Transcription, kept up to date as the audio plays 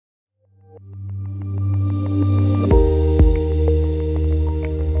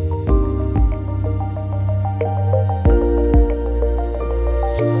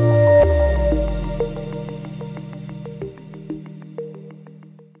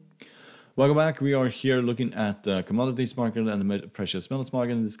Welcome back. We are here looking at the commodities market and the precious metals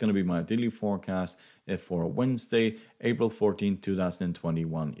market. This is going to be my daily forecast for Wednesday, April 14,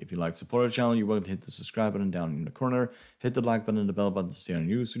 2021. If you like to support our channel, you're welcome to hit the subscribe button down in the corner, hit the like button and the bell button to see our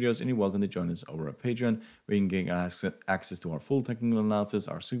new videos, and you're welcome to join us over at Patreon, where you can get access to our full technical analysis,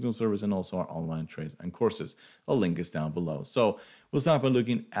 our signal service, and also our online trades and courses. The link is down below. So we'll start by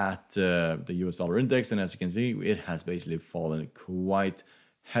looking at the US dollar index, and as you can see, it has basically fallen quite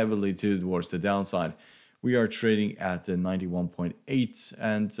heavily towards the downside. We are trading at the 91.8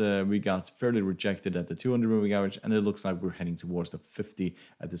 and we got fairly rejected at the 200 moving average, and it looks like we're heading towards the 50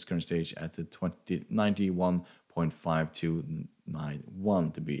 at this current stage at the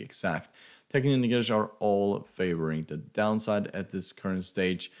 91.5291 to be exact. Technical indicators are all favoring the downside at this current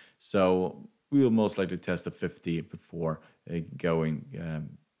stage, so we will most likely test the 50 before going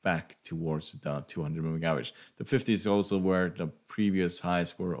back towards the 200 moving average. The 50 is also where the previous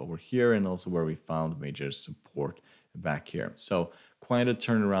highs were over here, and also where we found major support back here. So quite a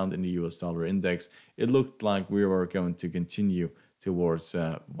turnaround in the US dollar index. It looked like we were going to continue towards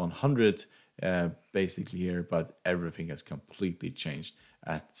 100 basically here, but everything has completely changed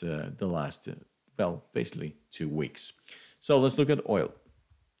at the last, well, basically 2 weeks. So let's look at oil.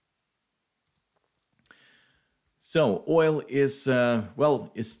 So oil is,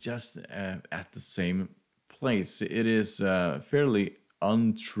 it's just at the same place. It is fairly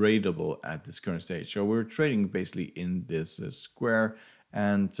untradeable at this current stage. So we're trading basically in this square,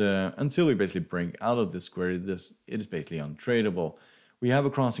 and until we basically break out of this square, it is basically untradeable. We have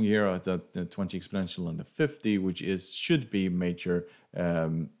a crossing here at the 20 exponential and the 50, which should be major,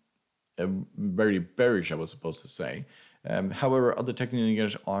 very bearish, I was supposed to say. However, other technical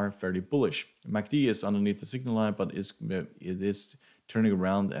indicators are fairly bullish. MACD is underneath the signal line, but it is turning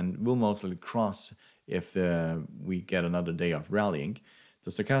around and will most likely cross if we get another day of rallying.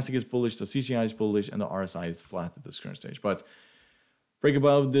 The stochastic is bullish, the CCI is bullish, and the RSI is flat at this current stage. But break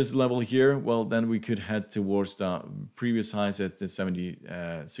above this level here, well, then we could head towards the previous highs at the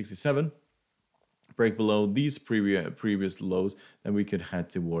 67. Break below these previous lows, then we could head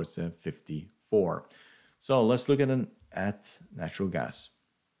towards 54. So let's look at natural gas.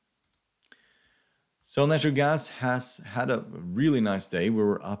 So natural gas has had a really nice day. We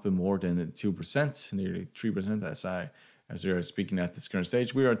were up more than 2%, nearly 3% as we are speaking at this current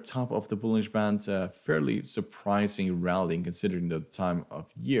stage. We are at top of the bullish band, fairly surprising rallying considering the time of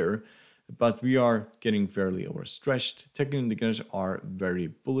year, but we are getting fairly overstretched. Technical indicators are very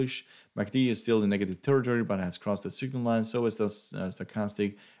bullish. MACD is still in negative territory, but has crossed the signal line. So is the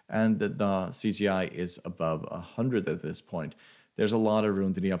stochastic, and the CCI is above 100 at this point. There's a lot of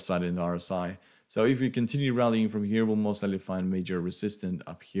room to the upside in the RSI. So if we continue rallying from here, we'll most likely find major resistance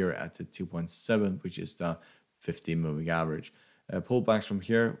up here at the 2.7, which is the 50 moving average. Pullbacks from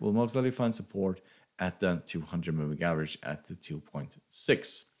here will most likely find support at the 200 moving average at the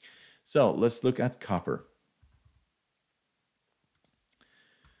 2.6. So let's look at copper.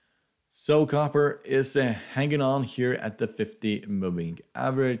 So copper is hanging on here at the 50 moving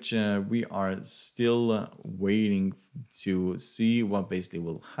average. We are still waiting to see what basically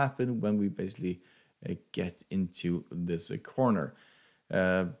will happen when we basically get into this corner.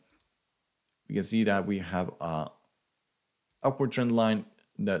 We can see that we have a upward trend line,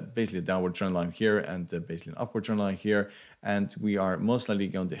 that basically a downward trend line here, and basically an upward trend line here, and we are most likely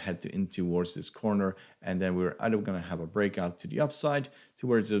going to head in towards this corner, and then we're either going to have a breakout to the upside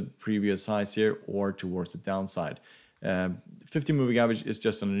towards the previous highs here, or towards the downside. 50 moving average is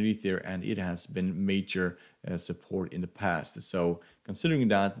just underneath there, and it has been major support in the past. So considering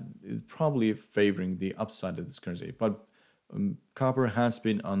that, it's probably favoring the upside of this currency. But copper has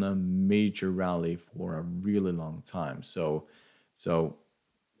been on a major rally for a really long time. So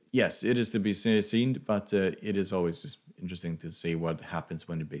yes, it is to be seen, but it is always interesting to see what happens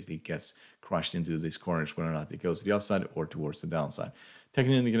when it basically gets crushed into these corners, whether or not it goes to the upside or towards the downside.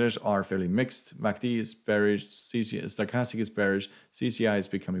 Technical indicators are fairly mixed. MACD is bearish, stochastic is bearish, CCI is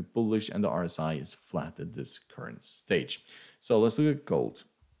becoming bullish, and the RSI is flat at this current stage. So let's look at gold.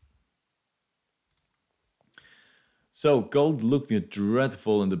 So gold looked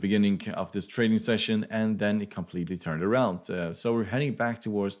dreadful in the beginning of this trading session, and then it completely turned around. So we're heading back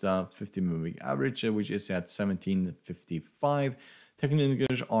towards the 50 moving average, which is at 1755. Technical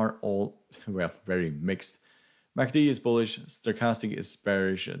indicators are all, well, very mixed. MACD is bullish, stochastic is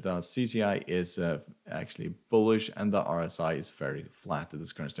bearish, the CCI is actually bullish, and the RSI is very flat at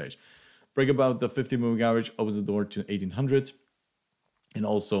this current stage. Break above the 50 moving average, opens the door to 1800 and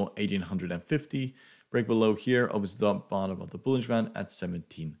also 1850. Break below here, opens the bottom of the bullish band at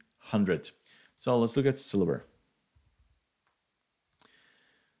 1700. So let's look at silver.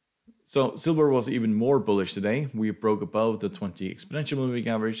 So silver was even more bullish today. We broke above the 20 exponential moving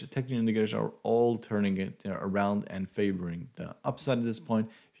average. Technical indicators are all turning it around and favoring the upside at this point.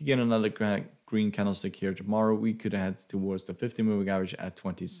 If you get another green candlestick here tomorrow, we could head towards the 50 moving average at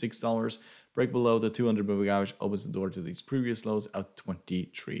 $26. Break below the 200 moving average opens the door to these previous lows at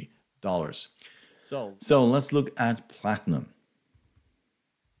 $23. So let's look at platinum.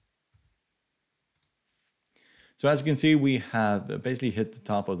 So as you can see, we have basically hit the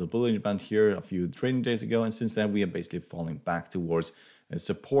top of the Bollinger Band here a few trading days ago, and since then we are basically falling back towards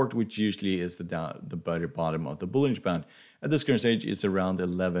support, which usually is the very bottom of the Bollinger Band. At this current stage, it's around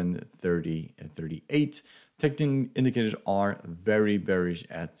 11.30.38. Technical indicators are very bearish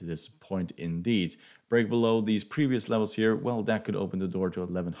at this point indeed. Break below these previous levels here, well, that could open the door to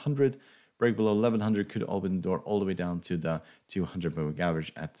 1100. Break below 1100 could open the door all the way down to the 200 moving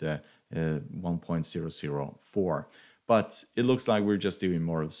average at 1.004. But it looks like we're just doing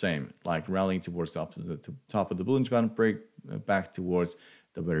more of the same, like rallying towards the top of the Bollinger Band, break back towards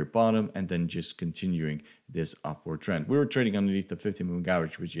the very bottom, and then just continuing this upward trend. We were trading underneath the 50 moving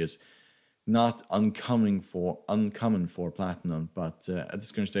average, which is not uncommon for platinum, but at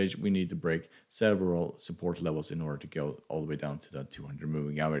this current stage, we need to break several support levels in order to go all the way down to the 200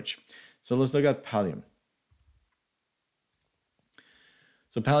 moving average. So let's look at palladium.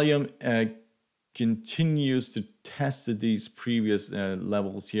 So palladium continues to test these previous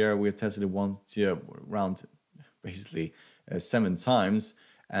levels here. We have tested it around basically 7 times,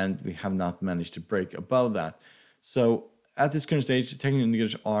 and we have not managed to break above that. So at this current stage, technical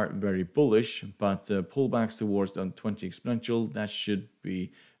indicators are very bullish, but pullbacks towards the 20 exponential, that should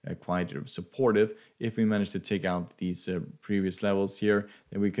be quite supportive. If we manage to take out these previous levels here,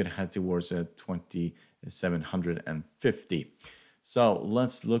 then we could head towards 2750. So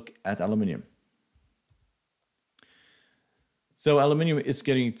let's look at aluminium. So aluminium is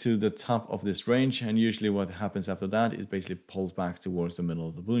getting to the top of this range, and usually what happens after that is basically pulls back towards the middle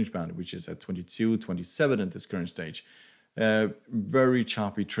of the Bollinger Band, which is at 22.27 at this current stage. Very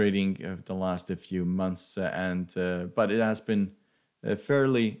choppy trading the last few months, but it has been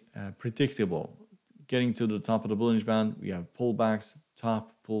fairly predictable. Getting to the top of the Bollinger Band, we have pullbacks,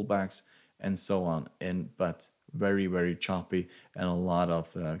 top pullbacks, and so on. But very, very choppy, and a lot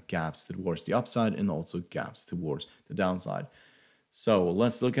of gaps towards the upside and also gaps towards the downside. So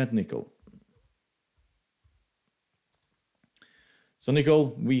let's look at nickel. So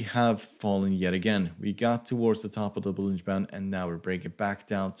nickel, we have fallen yet again. We got towards the top of the Bollinger Band, and now we're breaking back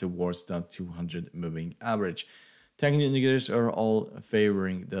down towards the 200 moving average. Technical indicators are all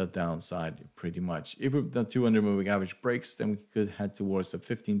favoring the downside pretty much. If the 200 moving average breaks, then we could head towards the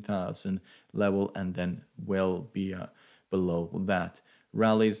 15,000 level and then well be below that.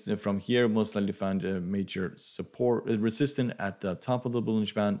 Rallies from here most likely find a major support resistance at the top of the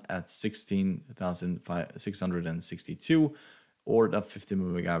Bollinger Band at 16,662, or the 50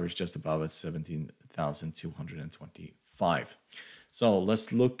 moving average just above at 17,225. So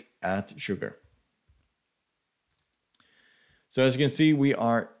let's look at sugar. So as you can see, we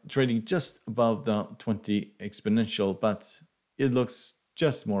are trading just above the 20 exponential, but it looks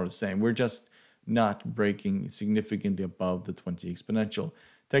just more of the same. We're just not breaking significantly above the 20 exponential.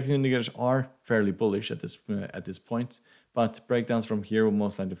 Technical indicators are fairly bullish at this point, but breakdowns from here will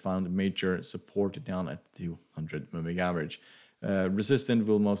most likely find major support down at the 200 moving average. Resistance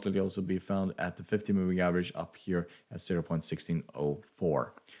will most likely also be found at the 50 moving average up here at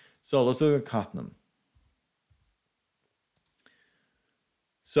 0.1604. So let's look at cotton.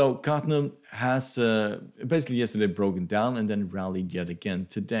 So cotton has basically yesterday broken down and then rallied yet again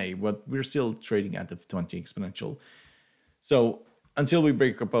today, but we're still trading at the 20 exponential. So until we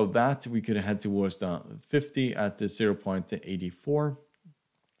break above that, we could head towards the 50 at the 0.84.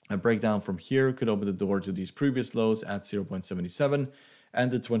 A breakdown from here could open the door to these previous lows at 0.77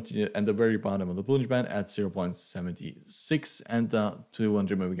 and the 20 and the very bottom of the Bollinger Band at 0.76 and the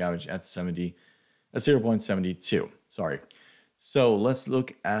 200 moving average at 0.72. Sorry. So let's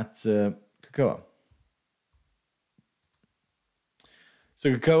look at cocoa.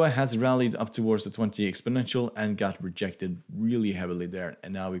 So cocoa has rallied up towards the 20 exponential and got rejected really heavily there,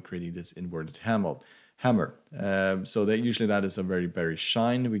 and now we're creating this inverted hammer. So that is a very bearish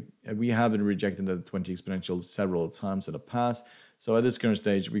shine. We have been rejected at the 20 exponential several times in the past. So at this current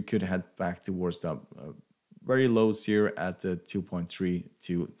stage, we could head back towards the very lows here at the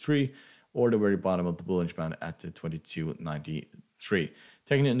 2.323. or the very bottom of the Bollinger Band at the 2293.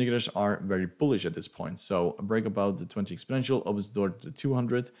 Technical indicators are very bullish at this point, so a break above the 20 exponential opens the door to the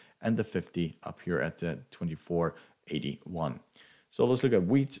 200 and the 50 up here at the 2481. So let's look at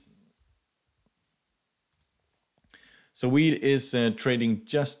wheat. So wheat is trading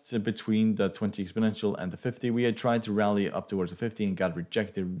just between the 20 exponential and the 50. We had tried to rally up towards the 50 and got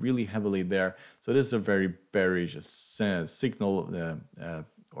rejected really heavily there. So this is a very bearish signal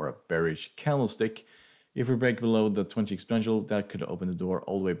or a bearish candlestick. If we break below the 20 exponential, that could open the door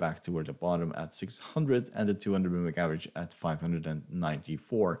all the way back toward the bottom at 600 and the 200 moving average at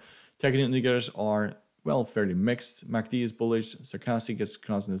 594. Technical indicators are, well, fairly mixed. MACD is bullish, stochastic is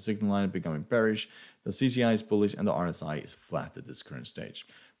crossing the signal line, becoming bearish. The CCI is bullish and the RSI is flat at this current stage.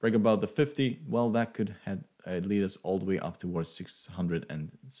 Break above the 50, well, that could lead us all the way up towards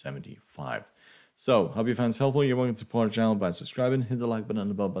 675. So, hope you found this helpful. You're welcome to support our channel by subscribing, hit the like button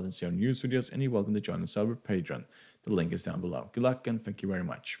and the bell button to see our news videos, and you're welcome to join us over Patreon. The link is down below. Good luck and thank you very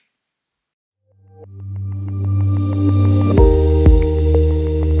much.